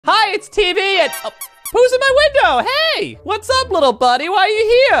it's TeeVee and who's in my window? Hey, what's up, little buddy? Why are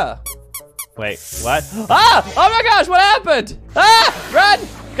you here? Wait, what? Ah! Oh my gosh, what happened? Ah! Run!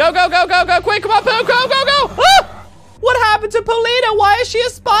 Go, go, go, go, go! Quick, come on, Pooh! Go, go, go! Ah! What happened to Poulina? Why is she a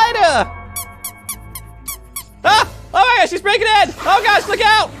spider? Ah! Oh my gosh, she's breaking in! Oh gosh, look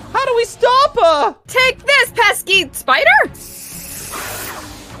out! How do we stop her? Take this, pesky spider!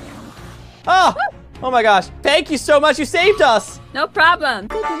 Oh! Oh my gosh! Thank you so much. You saved us. No problem.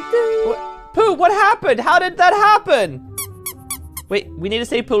 Pooh, what happened? How did that happen? Wait, we need to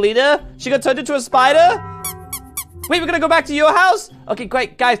save Poulina? She got turned into a spider? Wait, we're gonna go back to your house? Okay,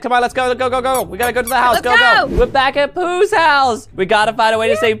 great. Guys, come on, let's go, go, go, go. We gotta go to the house. Let's go. We're back at Pooh's house. We gotta find a way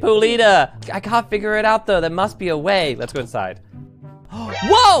to save Poulina. I can't figure it out, though. There must be a way. Let's go inside.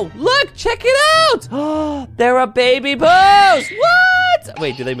 Whoa, look, check it out. There are baby Poohs. What?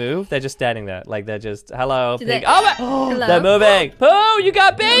 Wait, do they move? They're just standing there. Like, they're just, hello. Pig. Oh, my. Hello? They're moving. Pooh, you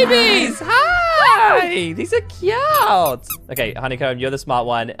got babies. Hi. These are cute. Okay, Honeycomb, you're the smart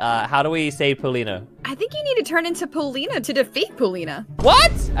one. How do we save Poulina? I think you need to turn into Poulina to defeat Poulina.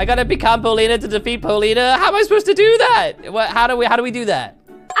 What? I gotta become Poulina to defeat Poulina? How am I supposed to do that? How do we do that?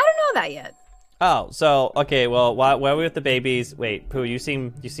 I don't know that yet. Oh, so okay. Well, where are we with the babies? Wait, Pooh, you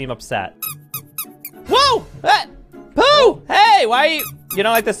seem upset. Whoa! Pooh! Hey, why are you? You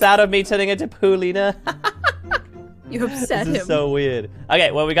don't like the sound of me turning into Poulina? You upset him. This is so weird.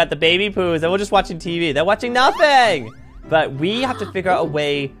 Okay, well, we got the baby Poohs, and we're just watching TV. They're watching nothing. But we have to figure out a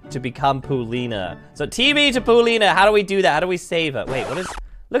way to become Poulina. So TeeVee to Poulina. How do we do that? How do we save it? Wait, what is?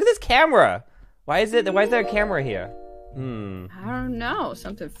 Look at this camera. Why is there a camera here? I don't know.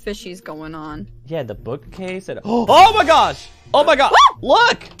 Something fishy's going on. Yeah, the bookcase. And oh my gosh! Oh my god!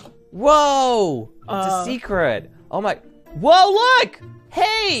 Look! Whoa! It's a secret. Oh my! Whoa! Look!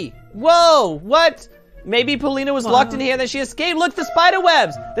 Hey! Whoa! What? Maybe Poulina was locked in here and then she escaped. Look, the spider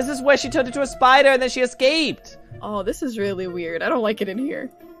webs. This is where she turned into a spider and then she escaped. Oh, this is really weird. I don't like it in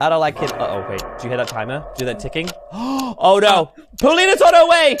here. I don't like it. Uh-oh, wait. Do you hear that timer? Do that ticking? Oh, no. Poulina's on her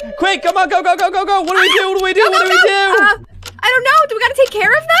way. Quick, come on, go, go, go, go, go. What do we do? What do we do? What do we do? I don't know. Do we gotta take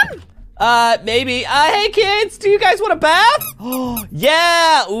care of them? Maybe. Hey, kids. Do you guys want a bath? Oh,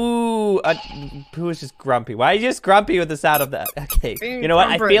 yeah. Ooh. Pooh is just grumpy. Why are you just grumpy with the sound of that? Okay. You know what?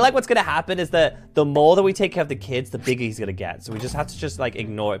 I feel like what's going to happen is that the more that we take care of the kids, the bigger he's going to get. So we just have to just, like,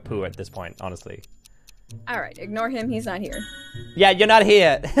 ignore Pooh at this point, honestly. All right, ignore him. He's not here. Yeah, you're not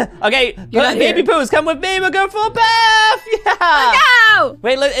here. Okay, baby Poohs, come with me. We're going for a bath. Yeah. Go!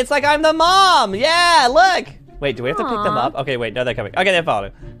 Wait, look, it's like I'm the mom. Yeah, look. Wait, do we have to pick them up? Okay, wait, no, they're coming. Okay, they're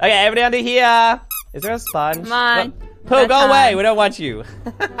following. Okay, everybody under here. Is there a sponge? Come on. Pooh, go away. We don't want you.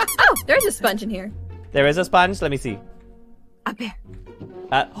 Oh, there's a sponge in here. There is a sponge. Let me see. Up there.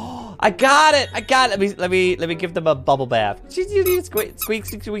 I got it. I got it. Let me give them a bubble bath. Squeaky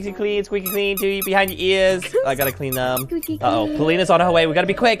clean. Do you behind your ears? I gotta clean them. Uh-oh, Poulina's on her way. We gotta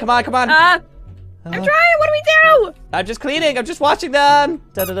be quick. Come on, come on. I'm trying. What do we do? I'm just cleaning. I'm just watching them.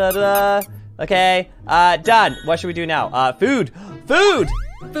 Da da da da. Okay. Done. What should we do now? Food. Food.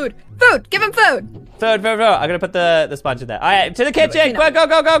 Food. Food. Give him food. Food. I'm gonna put the sponge in there. All right, to the kitchen. Go, go,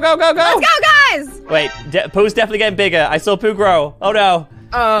 go, go, go, go, go. Let's go, guys. Wait, Pooh's definitely getting bigger. I saw Pooh grow. Oh no.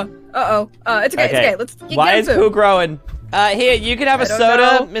 It's okay. It's okay. Let's get Why is food. Pooh growing? Here, you can have a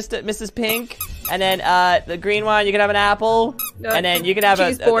soda, Mrs. Pink, and then the green one, you can have an apple, and then you can have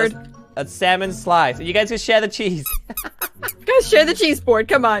a salmon slice. You guys can share the cheese. Guys, share the cheese board.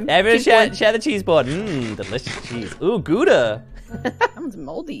 Come on. Everyone share the cheese board. Mmm, delicious cheese. Ooh, Gouda. That one's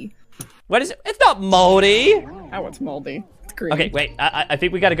moldy. What is it? It's not moldy. Oh, it's moldy. It's green. Okay, wait. I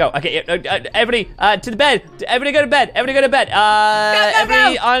think we gotta go. Okay, everybody, to the bed. Everybody go to bed. Everybody go to bed.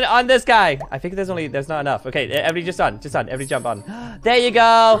 Everybody on this guy. I think there's not enough. Okay, everybody just on. Everybody jump on. There you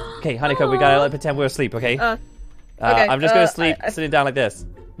go. Okay, Honeycomb, we gotta pretend we're asleep. Okay. Okay. I'm just gonna sleep sitting down like this.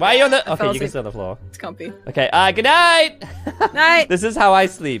 Why are you on the? Okay, you can sit on the floor. It's comfy. Okay. Good night. Night. This is how I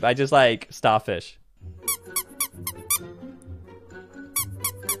sleep. I just like starfish.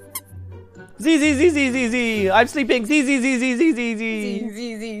 Z. I'm sleeping. Z.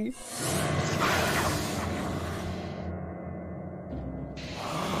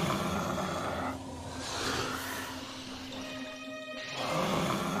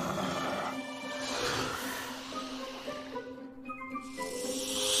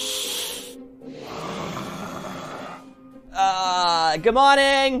 Good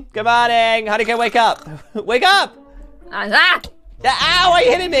morning. Good morning. Honeycomb, wake up. Wake up. Ow, why are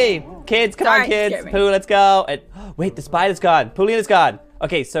you hitting me? Kids, come on, kids. Pooh, let's go. And, wait, the spider's gone. Poulina's gone.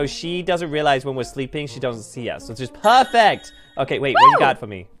 Okay, so she doesn't realize when we're sleeping, she doesn't see us. So it's just perfect. Okay, wait, what you got for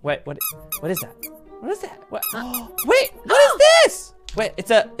me? What is that? What is that? What? Wait, what is this? Wait,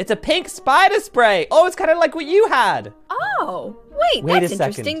 it's a pink spider spray. Oh, it's kind of like what you had. Oh, wait, Wait that's a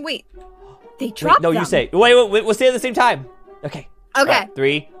second. interesting. Wait, they dropped No, them. you say. Wait, we'll say it at the same time. Okay. Okay. Right,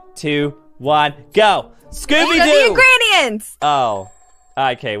 3, 2, 1, go. Scooby-Doo. The ingredients. Oh.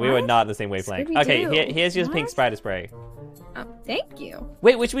 Okay, we were What? not the same wavelength. Okay, Scooby-Doo. here's your pink What? spider spray. Oh, thank you.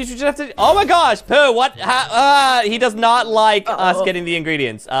 Wait, which we should have to. Oh my gosh, Pooh, what? He does not like us getting the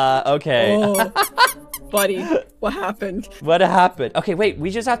ingredients. Okay. Oh, buddy, what happened? What happened? Okay, wait, we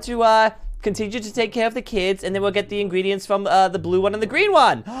just have to continue to take care of the kids, and then we'll get the ingredients from the blue one and the green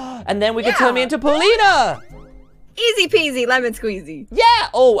one. And then we can turn me into Poulina. Easy peasy, lemon squeezy. Yeah.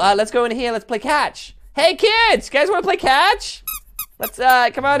 Oh, let's go in here. Let's play catch. Hey, kids, you guys want to play catch? Let's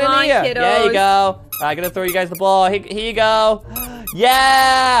come on in here. Kiddos. There you go. I'm gonna throw you guys the ball. Here you go.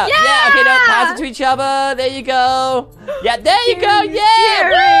 Yeah. Okay, now pass it to each other. There you go. Yeah, there you go. Yeah.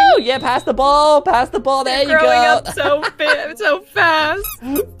 Woo! Yeah, pass the ball. There you go. Growing up so fast.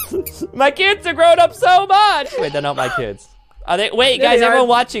 My kids are growing up so much. Wait, they're not my kids. Are they? Wait, There guys, they are. everyone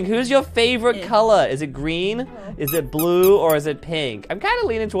watching, who's your favorite color? Is it green? Is it blue? Or is it pink? I'm kind of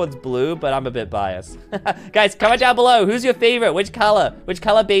leaning towards blue, but I'm a bit biased. Guys, comment down below. Who's your favorite? Which color? Which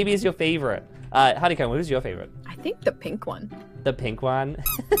color baby is your favorite? Honeycomb, who's your favorite? I think the pink one. The pink one?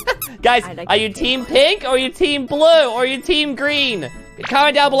 Guys, I like are the you pink team pink or are you team blue or are you team green?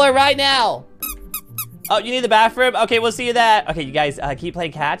 Comment down below right now. Oh, you need the bathroom? Okay, we'll see you there. Okay, you guys keep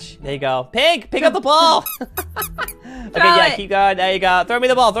playing catch. There you go. Pink, pick up the ball. Okay, yeah, keep going. There you go. Throw me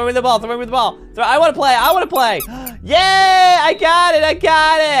the ball. I want to play. Yay! I got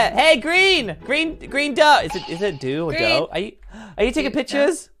it. Hey, green doe. Is it do or doe? Are you taking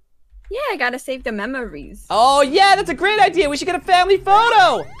pictures? Yeah, I gotta save the memories. Oh yeah, that's a great idea. We should get a family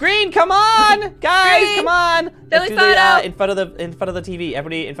photo. Green, come on, guys, Green. come on. Let's do photo. the in front of the TV.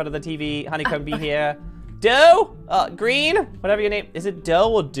 Everybody in front of the TV. Honeycomb, be here. Doe, green, whatever your name. Is it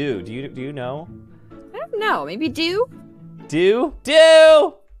doe or do? Do you know? I don't know. Maybe do. Do.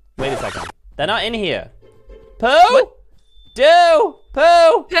 Wait a second. They're not in here. Pooh. What? Do.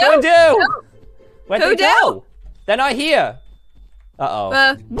 Pooh. Go and do. Pooh. Where'd Pooh, they do. go? They're not here.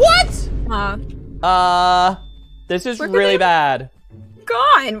 Uh-oh. What? This is really bad.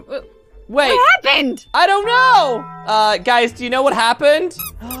 Gone. Wait. What happened? I don't know. Guys, do you know what happened?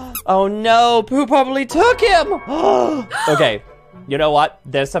 Oh no, Pooh probably took him. Okay, you know what?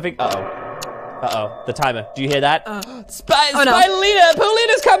 There's something. Uh-oh, the timer. Do you hear that? Spirulina,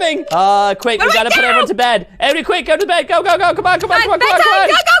 Poulina's coming. Quick, we gotta put everyone to bed. Everybody, quick, go to bed. Go. Come on.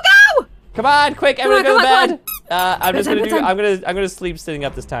 Go. Come on, quick, everyone go to bed. I'm Bedtime. gonna sleep sitting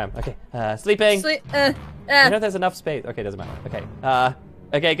up this time. Okay, sleeping. I don't know if there's enough space. Okay, doesn't matter. Okay,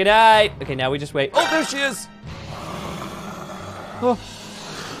 okay, good night. Okay, now we just wait. Oh, there she is. Oh,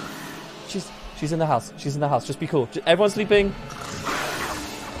 she's in the house. Just be cool. Everyone's sleeping.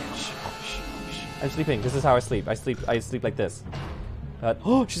 Shh. I'm sleeping. This is how I sleep. I sleep like this.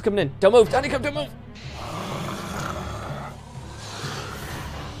 Oh, she's coming in. Don't move. Danny, don't move.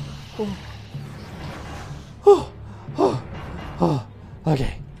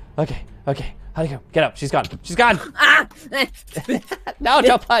 Okay. Honeycomb, get up. She's gone. No,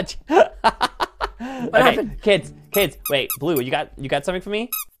 don't punch. Okay, kids. Wait, Blue, you got something for me?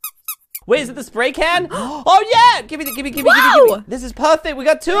 Wait, is it the spray can? Oh yeah! Give me. This is perfect. We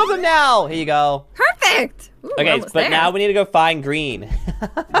got 2 of them now. Here you go. Perfect. Ooh, Okay, almost but there. now we need to go find green.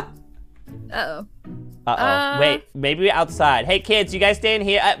 Uh-oh. Wait, maybe we're outside. Hey kids, you guys stay in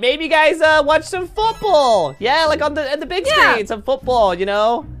here. Maybe you guys watch some football. Yeah, like on the big screen, some football, you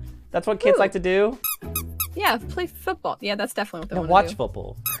know? That's what kids like to do. Yeah, play football. Yeah, that's definitely what they want Watch to do.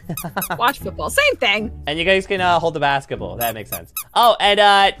 football. Watch football. Same thing. And you guys can hold the basketball. That makes sense. Oh,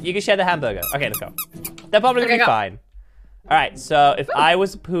 and you can share the hamburger. Okay, let's go. They're probably gonna be fine. All right, so if I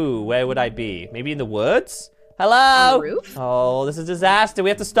was Pooh, where would I be? Maybe in the woods? Hello? On the roof? Oh, this is a disaster. We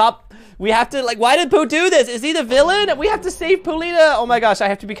have to stop. We have to, like, why did Pooh do this? Is he the villain? We have to save Poulina. Oh my gosh, I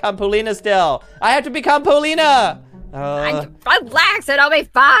have to become Poulina still. I have to become Poulina. Relax, it'll be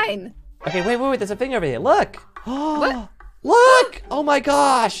fine. Okay, wait. There's a thing over here. Look. What? Look. Oh my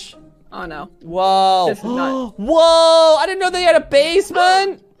gosh. Oh no. Whoa. This is not... Whoa. I didn't know they had a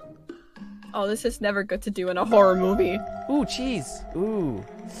basement. Oh, this is never good to do in a horror movie. Ooh, cheese. Ooh.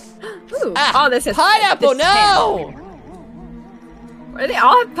 Ooh. Oh, this is... Pineapple, this no. Are they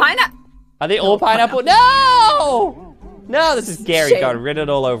all have pineapple? Are they all pineapple? No! No, this is Gary. Shame. God, written it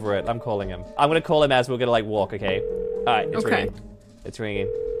all over it. I'm calling him. I'm gonna call him as we're gonna like walk, okay? All right, it's ringing. It's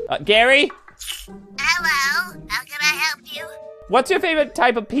ringing. Gary? Hello, how can I help you? What's your favorite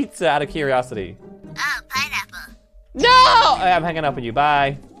type of pizza, out of curiosity? Oh, pineapple. No! I'm hanging up on you,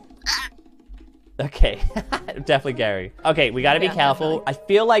 bye. Okay, definitely Gary. Okay, we gotta be careful. Definitely. I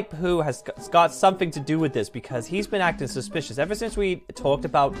feel like Pooh has got something to do with this because he's been acting suspicious ever since we talked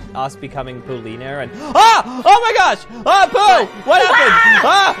about us becoming Poulina and oh my gosh! Pooh! What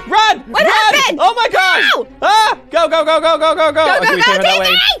happened? Run! What happened? Oh my gosh! Ow! Go! Okay, we turn that way.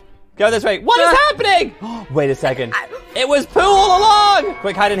 TeeVee! Go this way. What is happening? Wait a second. It was Pooh all along.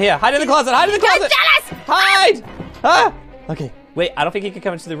 Quick, hide in here. Hide in the closet. Hide in the closet. Hide! Okay. Wait, I don't think he can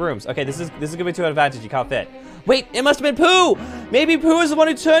come into the rooms. Okay, this is gonna be to an advantage. You can't fit. Wait, it must have been Pooh. Maybe Pooh is the one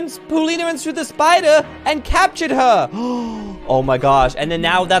who turned Poulina into the spider and captured her. Oh my gosh! And then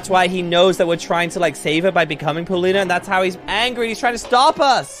now that's why he knows that we're trying to like save her by becoming Poulina, and that's how he's angry. He's trying to stop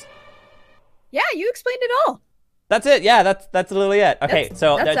us. Yeah, you explained it all. That's it. Yeah, that's literally it. Okay,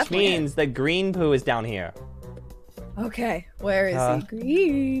 so that's that definitely means the green Pooh is down here. Okay, where is he?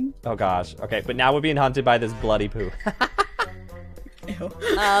 Green. Oh gosh. Okay, but now we're being hunted by this bloody Pooh. Ew.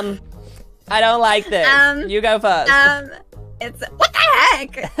 I don't like this. You go first. It's what the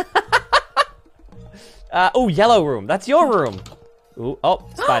heck? Oh, yellow room. That's your room. Ooh, oh,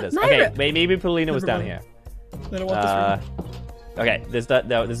 spiders. My Okay, room. maybe Poulina was down here. I don't want this Okay, this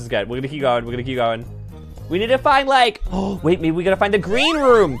is good. We're gonna keep going. We need to find like, wait, maybe we gotta find the green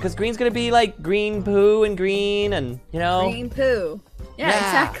room because green's gonna be like green Pooh and green and you know. Green Pooh. Yeah,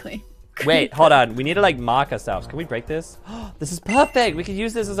 exactly. Wait, hold on. We need to like mark ourselves. Can we break this? This is perfect. We could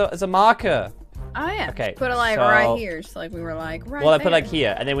use this as a marker. Oh yeah. Okay, Put it like so- right here, so like we were like right. Well, I there. put like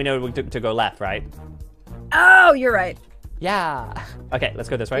here, and then we know to go left, right? Oh, you're right. Yeah. Okay, let's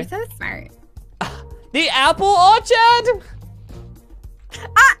go this way. You're so smart. The apple orchard.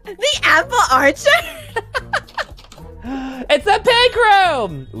 The apple orchard. It's the pig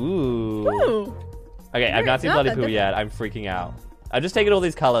room. Ooh. Ooh. Okay, I've not seen not Bloody that Pooh different. yet. I'm freaking out. I'm just taking all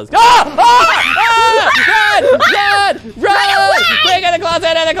these colors. Run! Quick, in the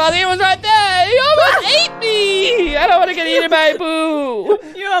closet, He was right there. He almost ate me. I don't want to get eaten by Pooh.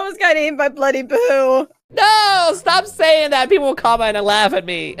 You almost got eaten by Bloody Pooh. No, stop saying that. People will comment and laugh at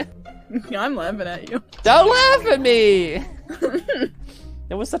me. I'm laughing at you. Don't laugh at me.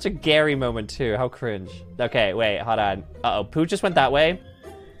 It was such a Gary moment too. How cringe. Okay, wait, hold on. Uh-oh, Pooh just went that way.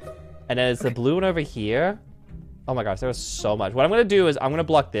 And then it's the blue one over here. Oh my gosh, there was so much. What I'm gonna do is I'm gonna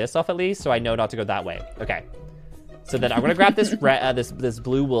block this off at least so I know not to go that way. Okay. So then I'm gonna grab this this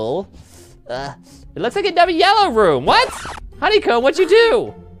blue wool. It looks like another yellow room. What? Honeycomb, what'd you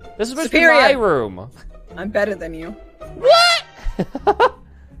do? This is supposed to be my room. I'm better than you. What?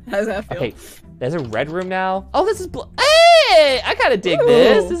 How does that feel? Okay, there's a red room now. Oh, this is hey! I kind of dig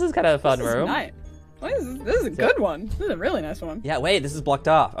this. This is kind of a fun room. Nice. This is a good one. This is a really nice one. Yeah, wait, this is blocked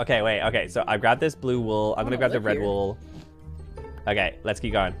off. Okay, wait, okay. So I grabbed this blue wool. I'm gonna grab the red wool. Okay, let's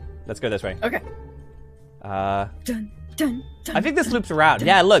keep going. Let's go this way. Okay. Dun, dun, dun, I think this loops around.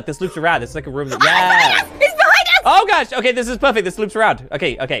 Yeah, look, this loops around. This is like a room that, He's behind us! Oh gosh, okay, this is perfect. This loops around.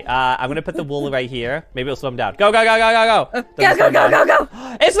 Okay, I'm gonna put the wool right here. Maybe it'll slow him down. Go, go, go, go, go, go. Go.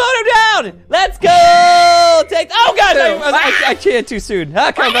 It slowed him down! Let's go! Oh god, I cheered too soon.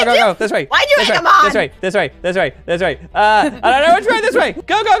 Go. This way. Why'd you this make way. him on? This way. I don't know which way, this way.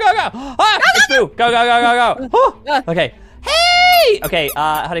 Go. It's Boo. Go. Oh, okay. Hey! Okay,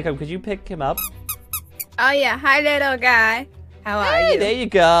 Honeycomb, could you pick him up? Oh yeah, hi little guy. How are you? There you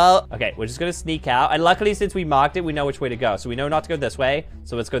go. Okay, we're just gonna sneak out. And luckily, since we marked it, we know which way to go. So we know not to go this way.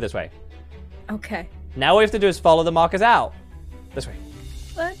 So let's go this way. Okay. Now what we have to do is follow the markers out. This way.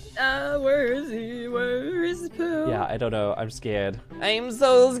 What? Where is he? Where is Pooh? Yeah, I don't know. I'm scared. I'm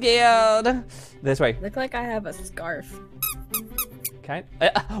so scared. This way. Look like I have a scarf. Okay.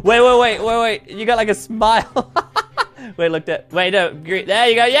 Wait. You got like a smile. Wait, look at. Wait, no. There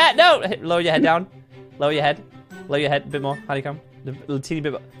you go. Yeah, no. Lower your head down. Lower your head a bit more. Honeycomb. A little teeny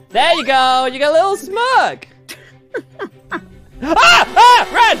bit more. There you go. You got a little smirk. Run!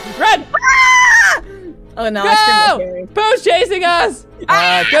 Ah! Oh no! Go! Pooh's chasing us.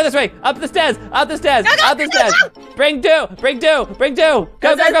 Go this way. Up the stairs. Go. Bring two. Go.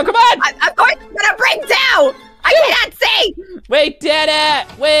 Come on. Of course, I'm gonna bring two. I cannot see. We did it.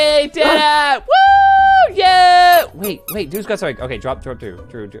 Woo! Yeah. Wait. Dude's got something. Okay, drop two. Drew.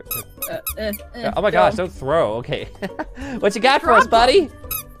 Oh my gosh, don't throw. Okay. What you got for us, buddy?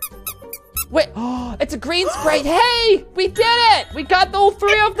 Wait, it's a green sprite. Hey, we did it. We got all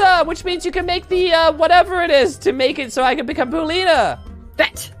three of them, which means you can make the whatever it is to make it so I can become Poulina.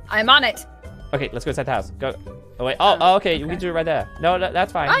 Bet. I'm on it. Okay, let's go inside the house. Go. Oh wait. Oh, okay. You can do it right there. No,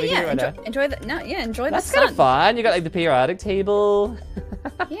 that's fine. Oh we can yeah. do it right there. Enjoy the. No, yeah. Enjoy That's the sun. kind of fun. You got like the periodic table.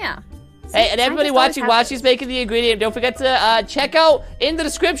 Yeah. Hey, and everybody watching while she's making the ingredient, don't forget to check out in the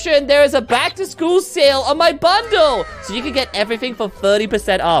description. There is a back-to-school sale on my bundle. So you can get everything for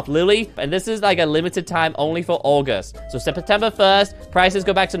 30% off, Lily. And this is like a limited time only for August. So September 1st, prices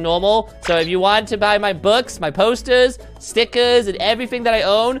go back to normal. So if you want to buy my books, my posters, stickers, and everything that I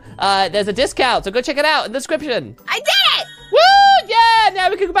own, there's a discount. So go check it out in the description. I did it! Woo! Yeah! Now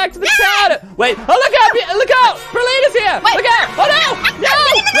we can go back to the town. Wait! Oh, look out! Look out! Poulina's here! Wait. Look out! Oh no! No!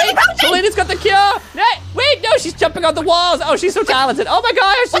 Wait! Poulina's got the cure! Wait! No! She's jumping on the walls! Oh, she's so talented! Oh my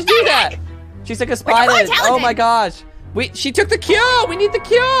gosh! She's doing that! She's like a spider! Oh my gosh! She took the cure! We need the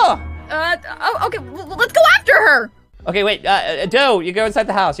cure! Okay, let's go after her. Okay, wait, Doe, you go inside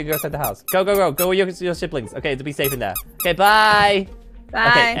the house. Go with your siblings. Okay, to be safe in there. Okay, bye. Bye.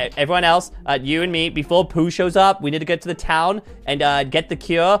 Okay, everyone else, you and me, before Pooh shows up, we need to get to the town and get the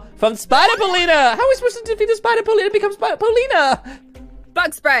cure from Spider Poulina. How are we supposed to defeat the Spider Poulina and become Poulina?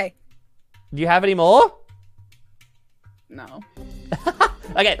 Bug spray. Do you have any more? No.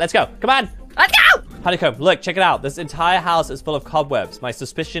 Okay, let's go. Come on. Let's go! Honeycomb, look, check it out. This entire house is full of cobwebs. My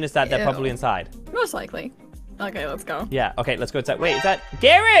suspicion is that they're probably inside. Most likely. Okay, let's go. Yeah, okay, let's go inside. Wait, is that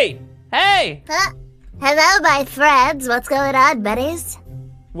Gary? Hey! Huh? Hello, my friends. What's going on, buddies?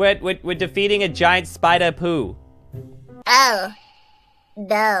 We're defeating a giant spider Pooh. Oh.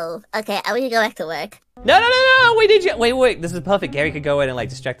 No. Okay, I'm gonna go back to work. No, we need you. Wait, this is perfect. Gary could go in and like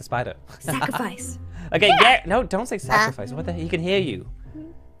distract the spider. Sacrifice. Okay, yeah. No, don't say sacrifice. What the heck? He can hear you.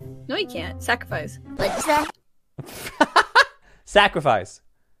 No, you can't. Sacrifice. What'd you say? Sacrifice.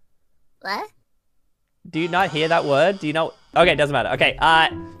 What? Do you not hear that word? Do you know? Okay, doesn't matter. Okay,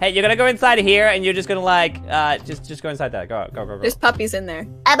 hey, you're gonna go inside of here and you're just gonna like, just go inside there. Go. There's puppies in there.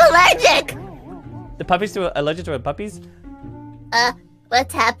 I'm allergic! The puppies allergic to puppies?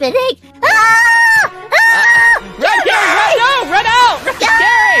 What's happening? Ah! Ah! Run, Gary, run! No, run out!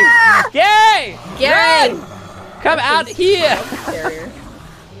 Gary! Run! Come out here! Carrier.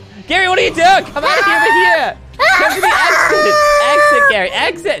 Gary, what are you doing? Come out of here, over here! Come to the exit! Exit, Gary,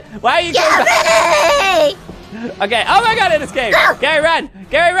 exit! Why are you going back? Okay, oh my god, it escaped! Gary, run!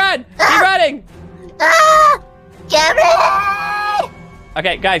 Gary, run! Keep running! Ah! Gary!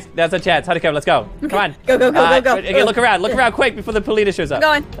 Okay, guys, there's a chance. Honeycomb, let's go. Come on. Go. Okay, look around quick before the Poulina shows up.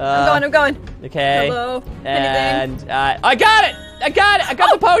 I'm going. Okay. Hello. And, I got it! I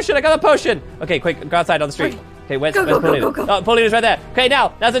got the potion! Okay, quick, go outside on the street. Okay, where's Poulina? Go. Oh, Poulina's right there. Okay,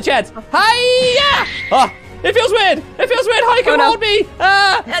 now, now's a chance. Hiya! Oh, it feels weird. Honeycomb, hold me. It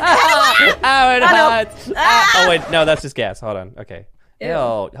hurts. Oh, wait, no, that's just gas. Hold on. Okay.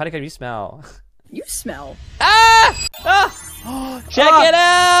 Ew, Honeycomb, you smell. You smell. Check it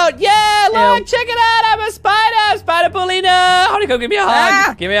out! Yeah, look, check it out! I'm a Spider Poulina! Honeycomb, give me a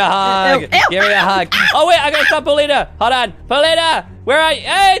hug! Give me a hug! Oh wait, I gotta stop Poulina! Hold on, Poulina! Where are you?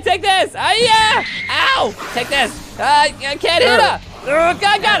 Hey, take this! Yeah! Ow! Take this! I can't hit her!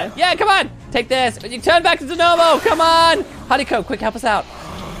 Got it! Yeah, come on! Take this! You turn back to normal! Come on! Honeycomb, quick, help us out!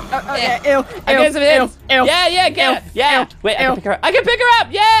 Ew. I get some hits! Ew. Yeah, get it! Yeah! Wait, I can pick her up!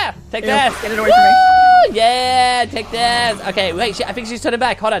 Yeah! Take this! Get it away from me! Yeah! Take this! Okay, wait, I think she's turning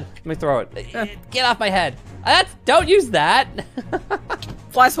back. Hold on. Let me throw it. Get off my head. Don't use that!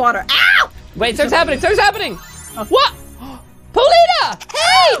 Fly swatter. Ow! Wait, something's happening! What? Poulina!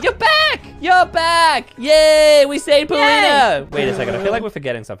 Hey! You're back! Yay! We saved Poulina! Wait a second, I feel like we're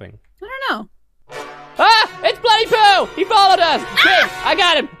forgetting something. I don't know. It's Bloody Pooh! He followed us! Quick! I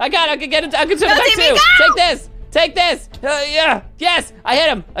got him! I can get him. I can turn him back too! Take this! Yeah! Yes! I hit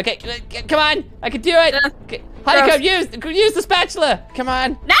him! Okay, come on! I can do it! Honeycomb, use the spatula! Come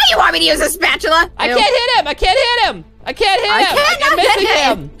on! Now you want me to use a spatula? I can't hit him! I'm missing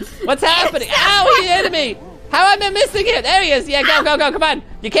him! What's happening? Ow, he hit me! How am I missing him? There he is! Yeah, go, come on!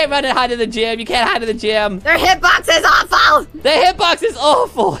 You can't run and hide in the gym. You can't hide in the gym. Their hitbox is awful! Their hitbox is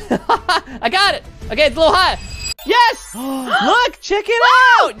awful! I got it! Okay, it's a little hot. Yes! Look, check it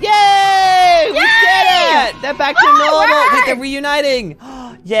out! Yay! We did it! They're back to normal. Wait, they're reuniting.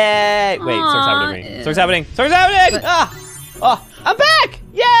 Yay! Wait, something's happening. Oh, I'm back!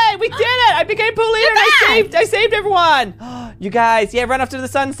 Yay! We did it! I became Poulina and I saved everyone. You guys, run off to the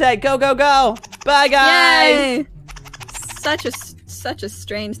sunset. Go. Bye, guys. Yay! Such a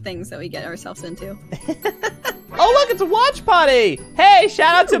strange things that we get ourselves into. Oh, look, it's a watch party. Hey,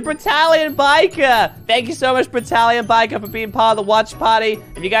 shout out to Battalion Biker. Thank you so much, Battalion Biker, for being part of the watch party.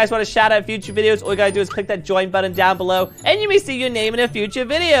 If you guys want to shout out future videos, all you gotta do is click that join button down below, and you may see your name in a future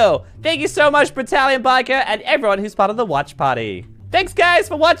video. Thank you so much, Battalion Biker, and everyone who's part of the watch party. Thanks, guys,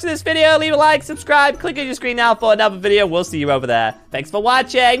 for watching this video. Leave a like, subscribe, click on your screen now for another video. We'll see you over there. Thanks for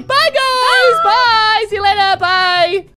watching. Bye, guys. Bye. See you later. Bye.